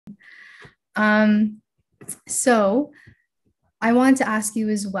So I want to ask you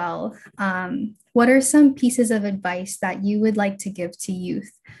as well, what are some pieces of advice that you would like to give to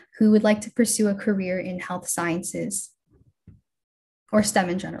youth who would like to pursue a career in health sciences or STEM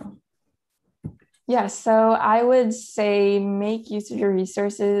in general? Yeah, so I would say make use of your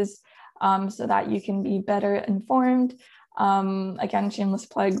resources so that you can be better informed. Again, shameless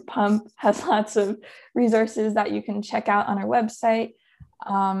plug, PuMP has lots of resources that you can check out on our website.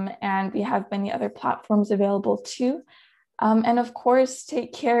 And we have many other platforms available too. And of course,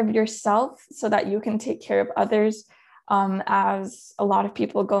 take care of yourself so that you can take care of others. As a lot of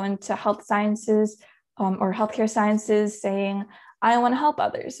people go into health sciences or healthcare sciences saying, I want to help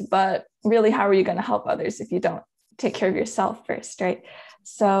others, but really, how are you going to help others if you don't take care of yourself first, right?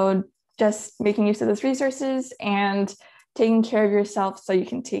 So just making use of those resources and taking care of yourself so you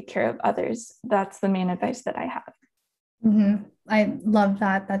can take care of others. That's the main advice that I have. I love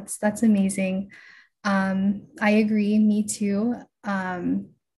that. That's amazing. I agree. Me too.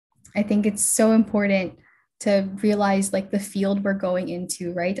 I think it's so important to realize like the field we're going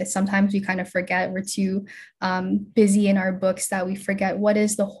into, right? Sometimes we kind of forget we're too busy in our books that we forget what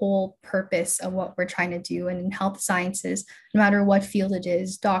is the whole purpose of what we're trying to do. And in health sciences, no matter what field it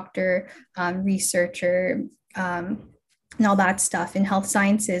is, doctor, researcher, and all that stuff. In health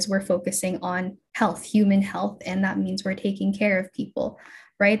sciences, we're focusing on health, human health, and that means we're taking care of people,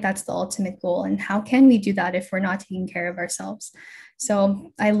 right? That's the ultimate goal. And how can we do that if we're not taking care of ourselves?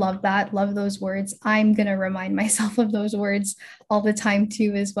 So I love that, love those words. I'm going to remind myself of those words all the time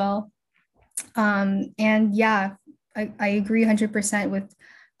too, as well. And yeah, I agree 100% with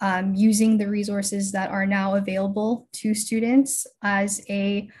using the resources that are now available to students. I'm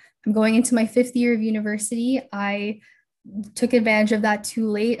going into my fifth year of university. I took advantage of that too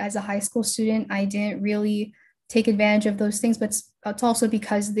late as a high school student. I didn't really take advantage of those things, but it's also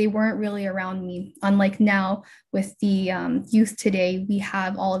because they weren't really around me. Unlike now with the youth today, we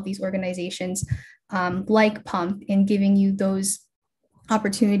have all of these organizations like PuMP in giving you those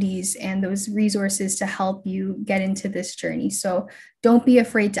opportunities and those resources to help you get into this journey. So don't be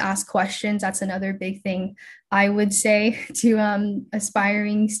afraid to ask questions. That's another big thing I would say to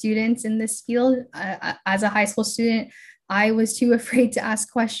aspiring students in this field. As a high school student, I was too afraid to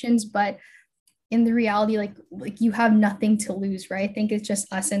ask questions, but in the reality, like you have nothing to lose, right? I think it's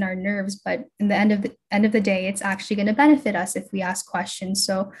just us and our nerves, but in the end of the day, it's actually going to benefit us if we ask questions.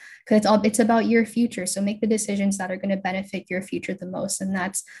 So because it's about your future, so make the decisions that are going to benefit your future the most, and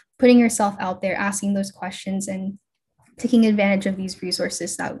that's putting yourself out there, asking those questions, and taking advantage of these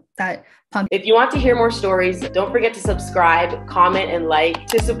resources that PuMP. If you want to hear more stories, don't forget to subscribe, comment, and like.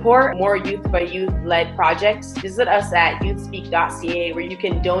 To support more youth by youth led projects, visit us at YouthSpeak.ca, where you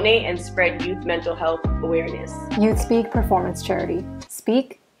can donate and spread youth mental health awareness. YouthSpeak Performance Charity.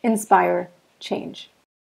 Speak, inspire, change.